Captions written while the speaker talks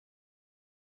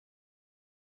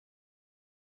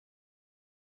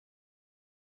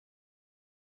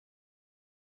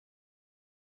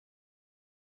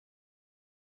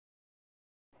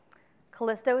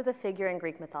Callisto is a figure in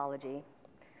Greek mythology.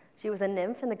 She was a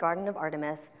nymph in the garden of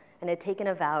Artemis and had taken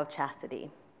a vow of chastity.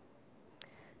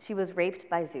 She was raped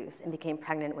by Zeus and became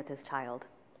pregnant with his child.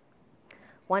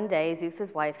 One day,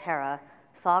 Zeus's wife, Hera,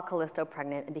 saw Callisto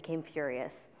pregnant and became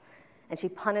furious, and she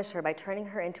punished her by turning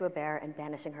her into a bear and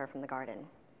banishing her from the garden.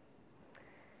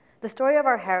 The story of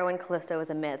our heroine, Callisto, is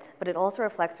a myth, but it also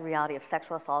reflects the reality of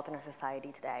sexual assault in our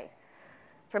society today.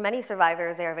 For many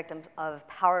survivors, they are victims of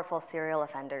powerful serial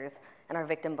offenders and are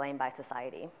victim blamed by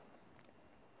society.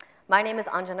 My name is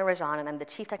Anjana Rajan, and I'm the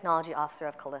Chief Technology Officer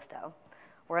of Callisto.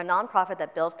 We're a nonprofit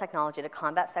that builds technology to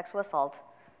combat sexual assault,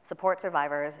 support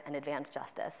survivors, and advance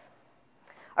justice.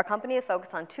 Our company is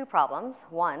focused on two problems.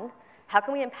 One, how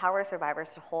can we empower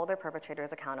survivors to hold their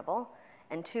perpetrators accountable?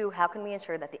 And two, how can we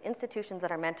ensure that the institutions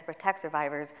that are meant to protect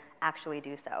survivors actually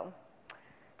do so?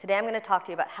 Today, I'm going to talk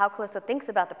to you about how Callisto thinks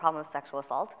about the problem of sexual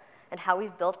assault and how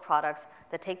we've built products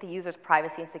that take the user's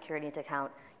privacy and security into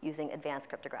account using advanced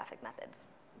cryptographic methods.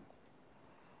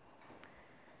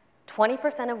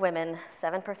 20% of women,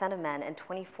 7% of men, and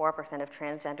 24% of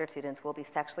transgender students will be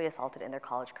sexually assaulted in their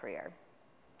college career.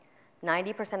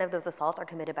 90% of those assaults are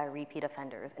committed by repeat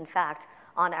offenders. In fact,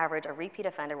 on average, a repeat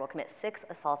offender will commit 6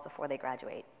 assaults before they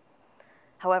graduate.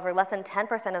 However, less than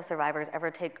 10% of survivors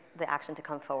ever take the action to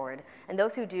come forward, and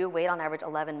those who do wait on average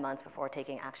 11 months before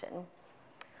taking action.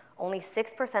 Only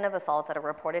 6% of assaults that are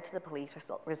reported to the police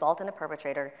result in a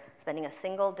perpetrator spending a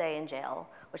single day in jail,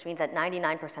 which means that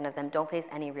 99% of them don't face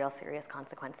any real serious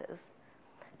consequences.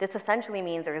 This essentially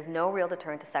means there is no real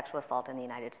deterrent to sexual assault in the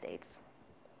United States.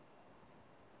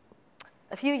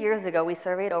 A few years ago, we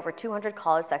surveyed over 200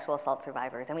 college sexual assault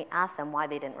survivors, and we asked them why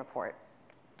they didn't report.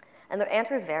 And their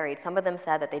answers varied. Some of them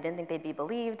said that they didn't think they'd be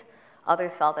believed.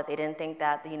 Others felt that they didn't think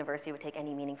that the university would take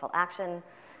any meaningful action.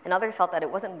 And others felt that it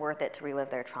wasn't worth it to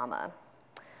relive their trauma.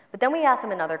 But then we asked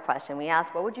them another question. We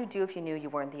asked, what would you do if you knew you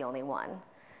weren't the only one?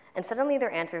 And suddenly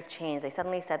their answers changed. They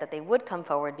suddenly said that they would come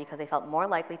forward because they felt more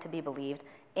likely to be believed,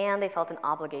 and they felt an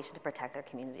obligation to protect their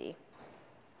community.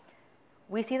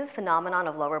 We see this phenomenon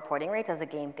of low reporting rates as a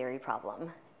game theory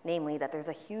problem. Namely, that there's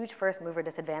a huge first mover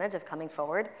disadvantage of coming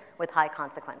forward with high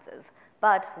consequences.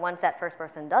 But once that first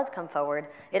person does come forward,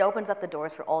 it opens up the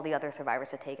doors for all the other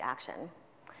survivors to take action.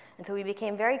 And so we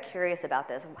became very curious about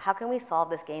this. How can we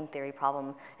solve this game theory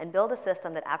problem and build a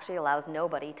system that actually allows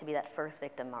nobody to be that first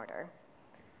victim martyr?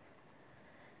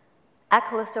 At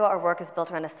Callisto, our work is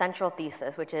built around a central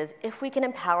thesis, which is if we can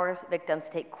empower victims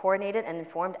to take coordinated and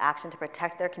informed action to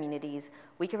protect their communities,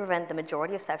 we can prevent the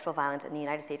majority of sexual violence in the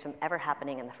United States from ever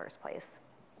happening in the first place.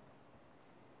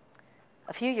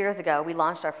 A few years ago, we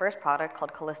launched our first product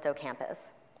called Callisto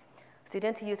Campus.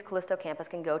 Students who use Callisto Campus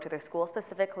can go to their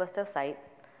school-specific Callisto site,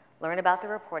 learn about the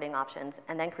reporting options,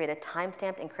 and then create a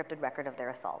time-stamped encrypted record of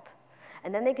their assault.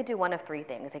 And then they could do one of 3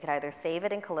 things. They could either save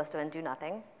it in Callisto and do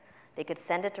nothing, they could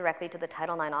send it directly to the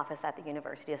Title IX office at the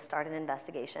university to start an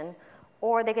investigation,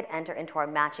 or they could enter into our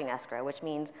matching escrow, which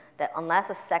means that unless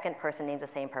a second person names the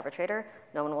same perpetrator,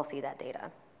 no one will see that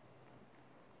data.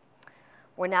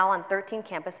 We're now on 13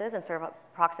 campuses and serve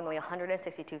approximately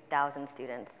 162,000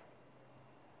 students.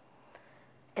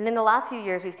 And in the last few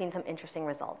years, we've seen some interesting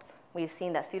results. We've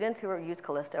seen that students who use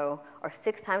Callisto are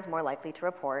 6 times more likely to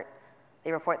report,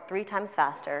 they report 3 times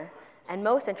faster, and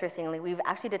most interestingly, we've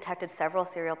actually detected several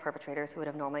serial perpetrators who would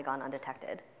have normally gone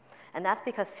undetected. And that's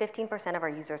because 15% of our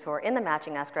users who are in the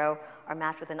matching escrow are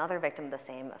matched with another victim of the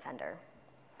same offender.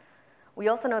 We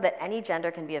also know that any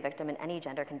gender can be a victim and any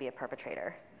gender can be a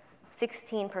perpetrator.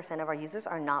 16% of our users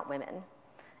are not women.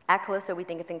 At Callisto, we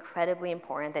think it's incredibly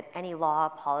important that any law,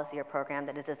 policy, or program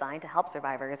that is designed to help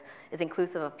survivors is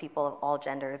inclusive of people of all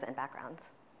genders and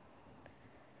backgrounds.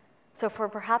 So for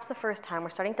perhaps the first time, we're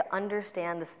starting to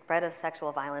understand the spread of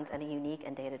sexual violence in a unique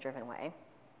and data-driven way.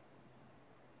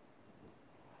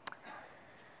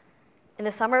 In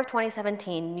the summer of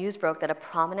 2017, news broke that a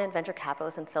prominent venture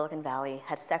capitalist in Silicon Valley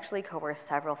had sexually coerced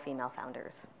several female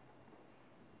founders.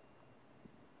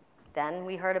 Then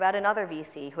we heard about another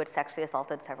VC who had sexually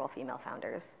assaulted several female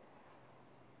founders,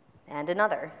 and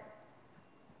another.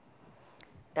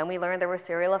 Then we learned there were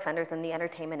serial offenders in the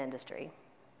entertainment industry,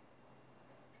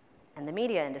 and the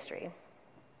media industry,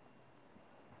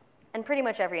 and pretty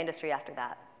much every industry after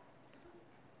that.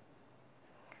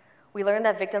 We learned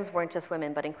that victims weren't just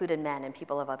women, but included men and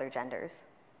people of other genders.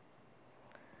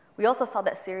 We also saw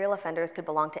that serial offenders could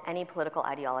belong to any political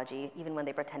ideology, even when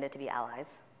they pretended to be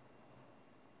allies.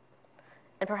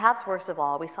 And perhaps worst of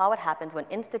all, we saw what happens when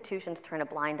institutions turn a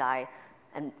blind eye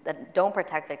and that don't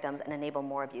protect victims and enable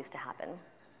more abuse to happen.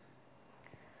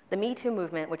 The Me2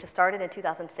 movement, which was started in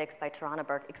 2006 by Tarana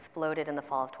Burke, exploded in the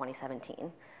fall of 2017.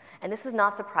 And this is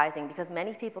not surprising because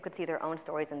many people could see their own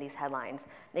stories in these headlines.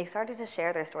 They started to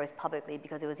share their stories publicly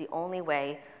because it was the only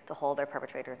way to hold their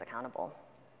perpetrators accountable.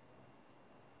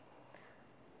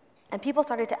 And people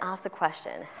started to ask the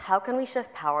question, how can we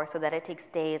shift power so that it takes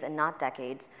days and not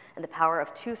decades, and the power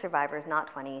of 2 survivors, not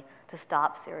 20, to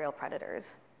stop serial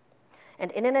predators?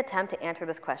 And in an attempt to answer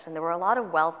this question, there were a lot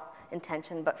of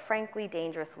well-intentioned but frankly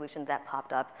dangerous solutions that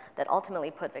popped up that ultimately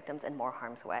put victims in more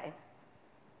harm's way.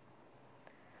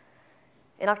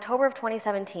 In October of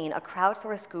 2017, a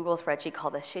crowdsourced Google spreadsheet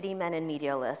called the Shitty Men in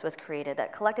Media list was created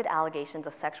that collected allegations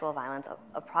of sexual violence of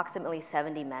approximately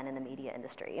 70 men in the media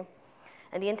industry.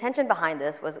 And the intention behind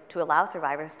this was to allow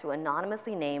survivors to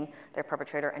anonymously name their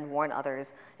perpetrator and warn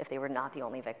others if they were not the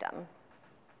only victim.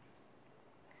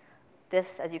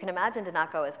 This, as you can imagine, did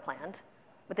not go as planned.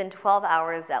 Within 12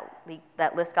 hours,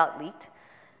 that list got leaked.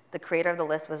 The creator of the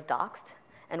list was doxxed.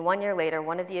 And 1 year later,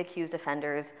 one of the accused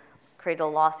offenders created a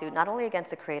lawsuit not only against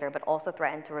the creator, but also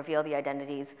threatened to reveal the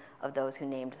identities of those who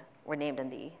were named in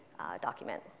the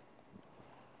document.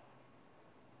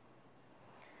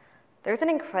 There's an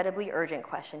incredibly urgent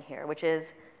question here, which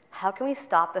is, how can we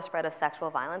stop the spread of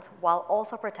sexual violence while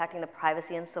also protecting the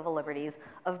privacy and civil liberties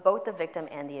of both the victim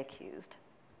and the accused?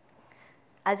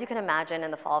 As you can imagine, in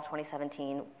the fall of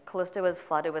 2017, Callisto was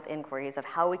flooded with inquiries of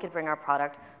how we could bring our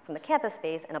product from the campus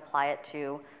space and apply it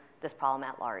to this problem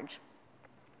at large.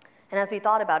 And as we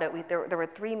thought about it, there were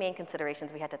 3 main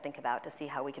considerations we had to think about to see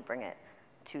how we could bring it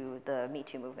to the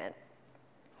Me2 movement.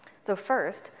 So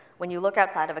first, when you look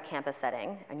outside of a campus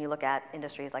setting and you look at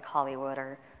industries like Hollywood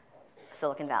or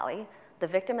Silicon Valley, the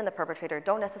victim and the perpetrator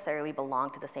don't necessarily belong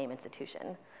to the same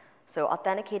institution. So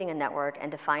authenticating a network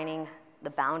and defining the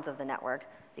bounds of the network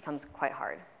becomes quite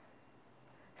hard.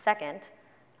 Second,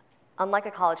 unlike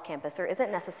a college campus, there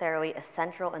isn't necessarily a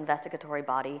central investigatory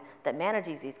body that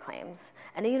manages these claims.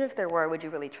 And even if there were, would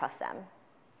you really trust them?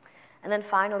 And then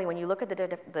finally, when you look at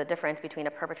the difference between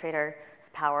a perpetrator's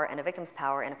power and a victim's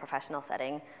power in a professional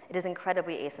setting, it is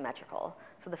incredibly asymmetrical.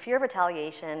 So the fear of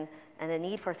retaliation and the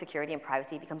need for security and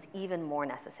privacy becomes even more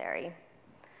necessary.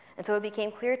 And so it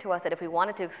became clear to us that if we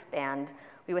wanted to expand,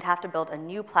 we would have to build a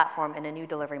new platform and a new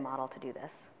delivery model to do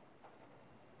this.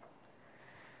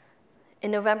 In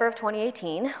November of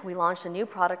 2018, we launched a new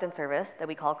product and service that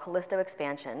we call Callisto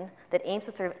Expansion that aims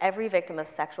to serve every victim of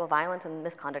sexual violence and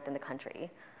misconduct in the country,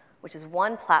 which is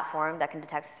one platform that can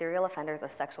detect serial offenders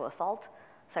of sexual assault,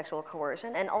 sexual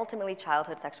coercion, and ultimately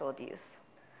childhood sexual abuse.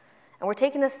 And we're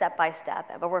taking this step by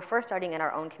step, but we're first starting in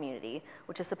our own community,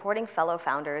 which is supporting fellow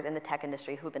founders in the tech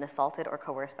industry who've been assaulted or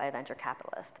coerced by a venture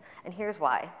capitalist. And here's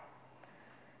why.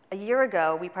 A year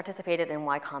ago, we participated in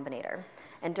Y Combinator.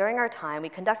 And during our time, we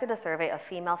conducted a survey of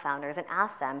female founders and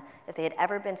asked them if they had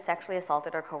ever been sexually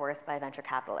assaulted or coerced by a venture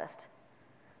capitalist.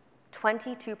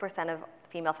 22% of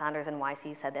female founders in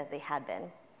YC said that they had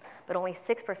been, but only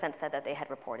 6% said that they had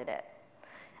reported it.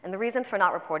 And the reasons for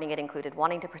not reporting it included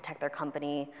wanting to protect their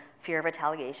company, fear of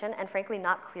retaliation, and frankly,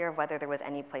 not clear of whether there was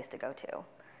any place to go to.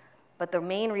 But the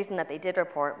main reason that they did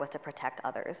report was to protect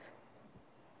others.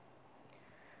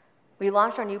 We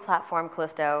launched our new platform,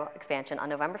 Callisto Expansion, on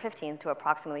November 15th to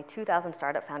approximately 2,000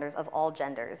 startup founders of all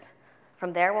genders.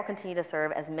 From there, we'll continue to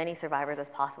serve as many survivors as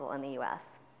possible in the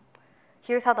US.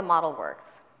 Here's how the model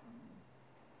works.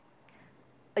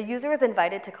 A user is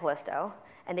invited to Callisto,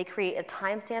 and they create a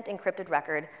timestamped encrypted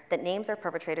record that names their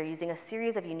perpetrator using a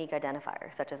series of unique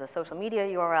identifiers, such as a social media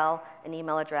URL, an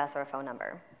email address, or a phone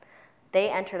number. They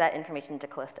enter that information into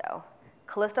Callisto.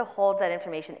 Callisto holds that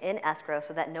information in escrow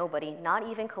so that nobody, not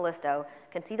even Callisto,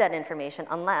 can see that information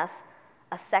unless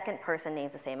a second person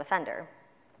names the same offender.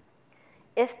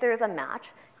 If there's a match,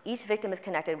 each victim is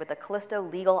connected with a Callisto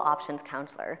Legal Options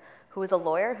Counselor, who is a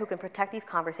lawyer who can protect these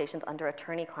conversations under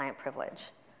attorney-client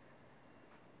privilege.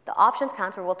 The options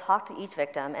counselor will talk to each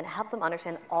victim and help them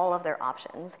understand all of their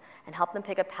options and help them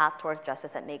pick a path towards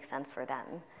justice that makes sense for them.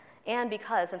 And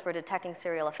because, since we're detecting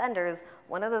serial offenders,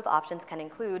 one of those options can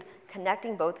include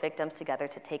connecting both victims together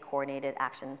to take coordinated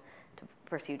action to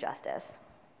pursue justice.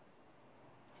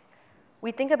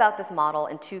 We think about this model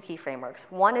in 2 key frameworks.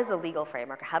 One is the legal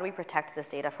framework. How do we protect this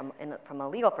data from a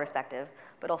legal perspective,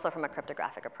 but also from a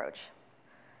cryptographic approach?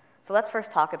 So let's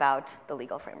first talk about the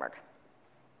legal framework.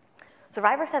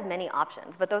 Survivors have many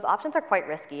options, but those options are quite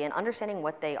risky, and understanding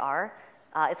what they are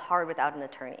is hard without an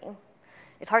attorney.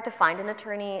 It's hard to find an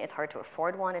attorney, it's hard to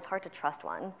afford one, it's hard to trust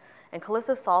one. And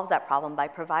Callisto solves that problem by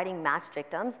providing matched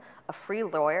victims a free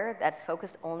lawyer that's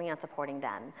focused only on supporting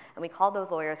them. And we call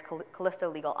those lawyers Callisto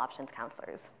Legal Options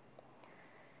Counselors.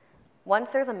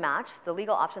 Once there's a match, the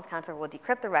Legal Options Counselor will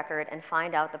decrypt the record and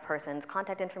find out the person's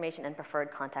contact information and preferred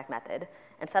contact method,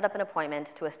 and set up an appointment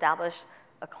to establish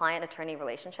a client-attorney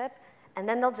relationship, and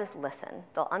then they'll just listen.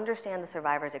 They'll understand the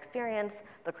survivor's experience,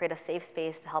 they'll create a safe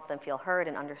space to help them feel heard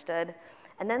and understood,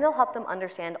 and then they'll help them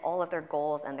understand all of their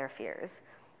goals and their fears.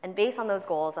 And based on those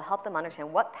goals, they'll help them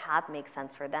understand what path makes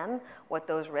sense for them, what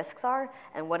those risks are,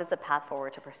 and what is the path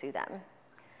forward to pursue them.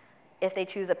 If they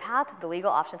choose a path, the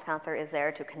legal options counselor is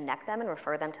there to connect them and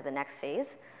refer them to the next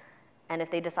phase. And if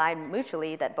they decide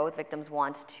mutually that both victims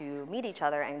want to meet each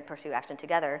other and pursue action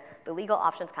together, the legal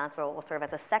options counselor will serve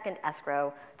as a second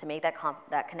escrow to make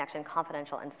that connection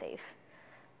confidential and safe.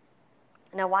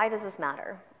 Now, why does this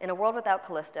matter? In a world without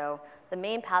Callisto, the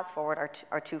main paths forward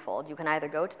are twofold. You can either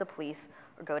go to the police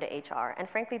or go to HR. And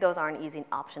frankly, those aren't easy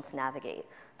options to navigate.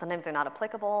 Sometimes they're not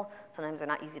applicable, sometimes they're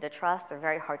not easy to trust, they're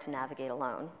very hard to navigate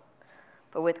alone.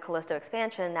 But with Callisto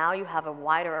Expansion, now you have a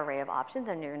wider array of options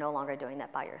and you're no longer doing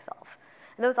that by yourself.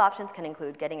 And those options can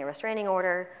include getting a restraining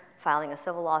order, filing a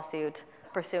civil lawsuit,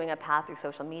 pursuing a path through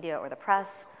social media or the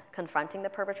press, confronting the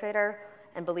perpetrator,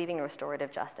 and believing in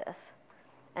restorative justice.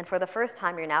 And for the first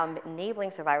time, you're now enabling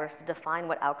survivors to define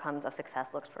what outcomes of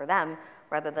success looks for them,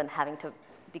 rather than having to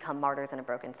become martyrs in a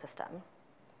broken system.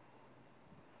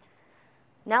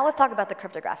 Now let's talk about the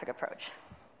cryptographic approach.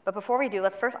 But before we do,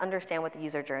 let's first understand what the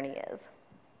user journey is.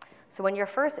 So when you're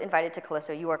first invited to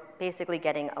Callisto, you are basically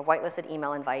getting a whitelisted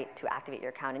email invite to activate your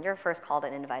account, and you're first called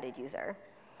an invited user.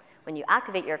 When you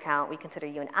activate your account, we consider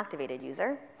you an activated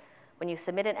user. When you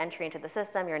submit an entry into the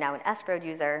system, you're now an escrowed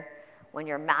user. When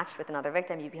you're matched with another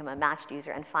victim, you become a matched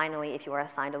user. And finally, if you are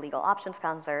assigned a legal options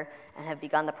counselor and have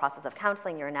begun the process of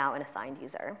counseling, you're now an assigned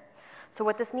user. So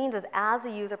what this means is as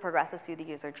the user progresses through the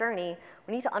user journey,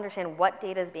 we need to understand what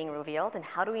data is being revealed and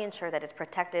how do we ensure that it's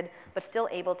protected but still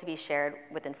able to be shared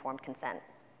with informed consent.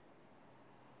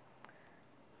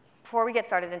 Before we get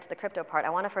started into the crypto part, I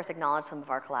want to first acknowledge some of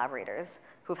our collaborators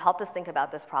who've helped us think about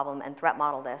this problem and threat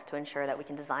model this to ensure that we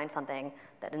can design something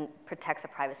that protects the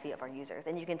privacy of our users.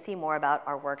 And you can see more about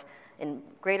our work in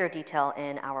greater detail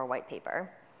in our white paper.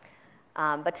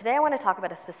 But today I want to talk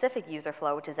about a specific user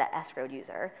flow, which is that escrowed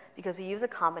user, because we use a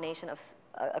combination of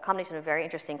very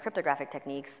interesting cryptographic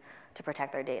techniques to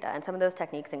protect their data. And some of those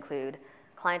techniques include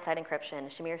client-side encryption,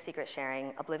 Shamir secret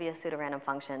sharing, oblivious pseudorandom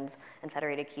functions, and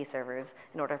federated key servers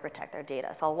in order to protect their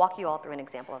data. So I'll walk you all through an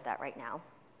example of that right now.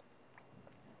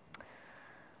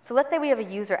 So let's say we have a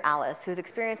user, Alice, who's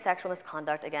experienced sexual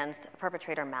misconduct against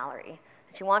perpetrator Mallory.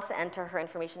 And she wants to enter her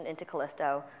information into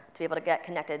Callisto to be able to get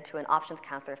connected to an options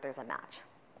counselor if there's a match.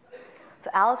 So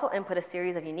Alice will input a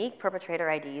series of unique perpetrator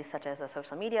IDs, such as a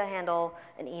social media handle,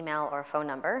 an email, or a phone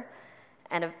number.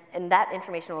 And that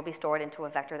information will be stored into a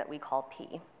vector that we call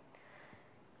P.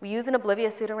 We use an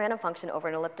oblivious pseudorandom function over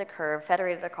an elliptic curve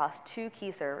federated across two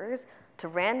key servers to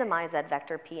randomize that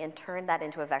vector P and turn that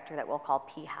into a vector that we'll call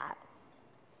P hat.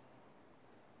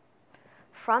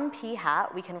 From P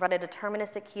hat, we can run a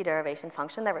deterministic key derivation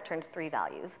function that returns three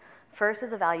values. First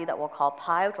is a value that we'll call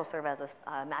pi, which will serve as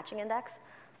a matching index.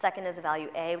 Second is a value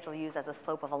a, which we'll use as a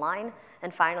slope of a line.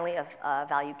 And finally, a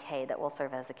value k that will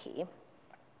serve as a key.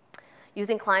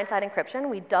 Using client-side encryption,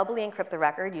 we doubly encrypt the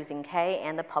record using k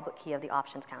and the public key of the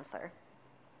options counselor.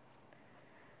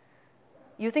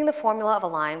 Using the formula of a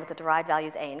line with the derived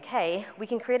values a and k, we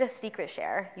can create a secret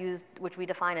share, which we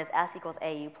define as s equals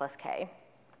au plus k,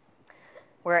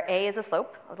 where a is a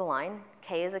slope of the line,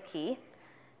 k is a key,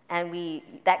 and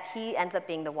that key ends up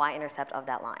being the y-intercept of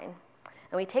that line.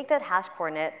 And we take that hash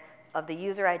coordinate of the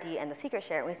user ID and the secret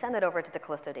share, and we send it over to the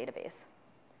Callisto database.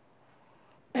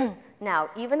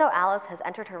 Now, even though Alice has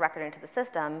entered her record into the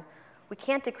system, we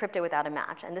can't decrypt it without a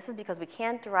match, and this is because we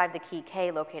can't derive the key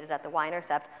k located at the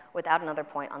y-intercept without another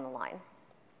point on the line.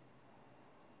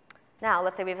 Now,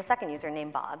 let's say we have a second user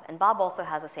named Bob, and Bob also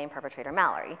has the same perpetrator,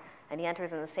 Mallory, and he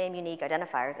enters in the same unique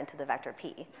identifiers into the vector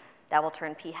P. That will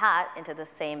turn P hat into the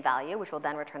same value, which will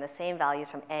then return the same values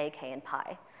from A, K, and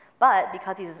pi. But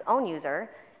because he's his own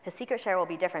user, his secret share will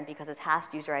be different because his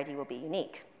hashed user ID will be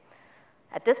unique.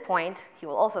 At this point, he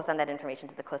will also send that information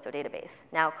to the Callisto database.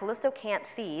 Now, Callisto can't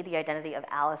see the identity of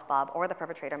Alice, Bob, or the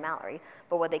perpetrator, Mallory,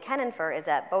 but what they can infer is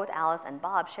that both Alice and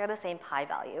Bob share the same pi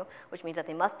value, which means that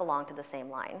they must belong to the same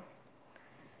line.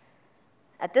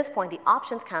 At this point, the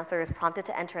options counselor is prompted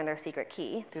to enter in their secret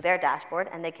key through their dashboard,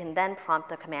 and they can then prompt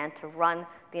the command to run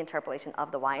the interpolation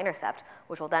of the y-intercept,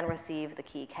 which will then receive the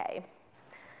key k.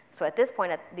 So at this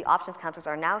point, the options counselors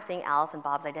are now seeing Alice and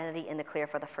Bob's identity in the clear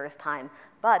for the first time.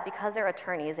 But because they're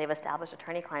attorneys, they've established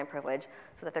attorney-client privilege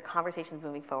so that their conversations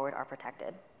moving forward are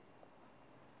protected.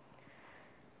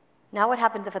 Now what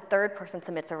happens if a third person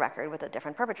submits a record with a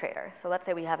different perpetrator? So let's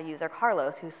say we have a user,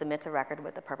 Carlos, who submits a record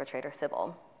with the perpetrator,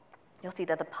 Sybil. You'll see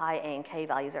that the pi, a, and k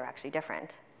values are actually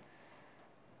different.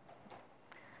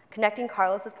 Connecting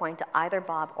Carlos's point to either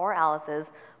Bob or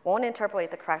Alice's won't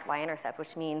interpolate the correct y-intercept,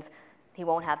 which means he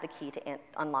won't have the key to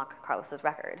unlock Carlos's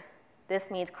record. This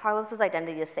means Carlos's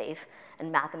identity is safe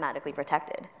and mathematically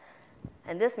protected.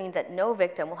 And this means that no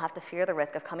victim will have to fear the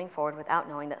risk of coming forward without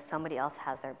knowing that somebody else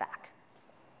has their back.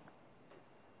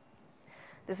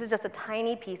 This is just a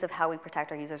tiny piece of how we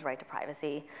protect our users' right to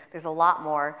privacy. There's a lot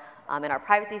more in our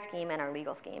privacy scheme and our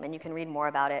legal scheme, and you can read more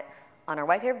about it on our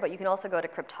white paper, but you can also go to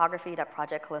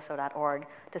cryptography.projectcallisto.org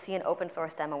to see an open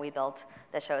source demo we built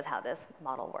that shows how this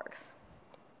model works.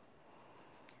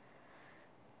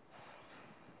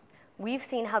 We've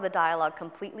seen how the dialogue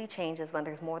completely changes when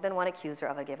there's more than one accuser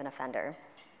of a given offender.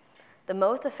 The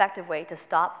most effective way to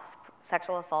stop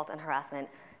sexual assault and harassment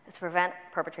is to prevent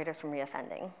perpetrators from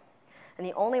reoffending. And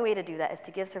the only way to do that is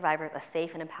to give survivors a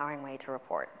safe and empowering way to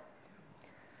report.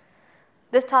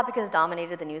 This topic has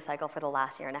dominated the news cycle for the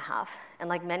last year and a half, and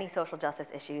like many social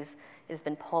justice issues, it has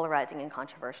been polarizing and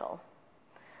controversial.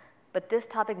 But this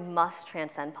topic must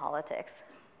transcend politics,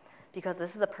 because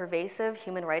this is a pervasive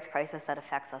human rights crisis that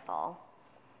affects us all.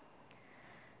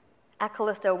 At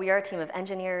Callisto, we are a team of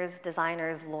engineers,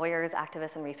 designers, lawyers,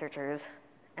 activists, and researchers,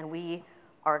 and we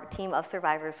are a team of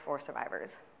survivors for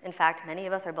survivors. In fact, many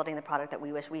of us are building the product that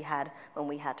we wish we had when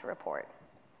we had to report.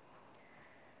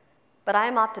 But I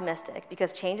am optimistic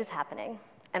because change is happening,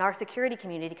 and our security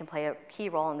community can play a key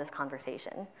role in this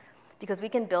conversation, because we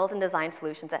can build and design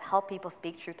solutions that help people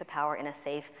speak truth to power in a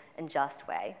safe and just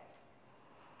way.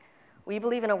 We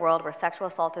believe in a world where sexual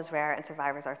assault is rare and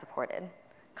survivors are supported.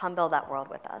 Come build that world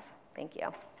with us. Thank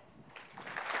you.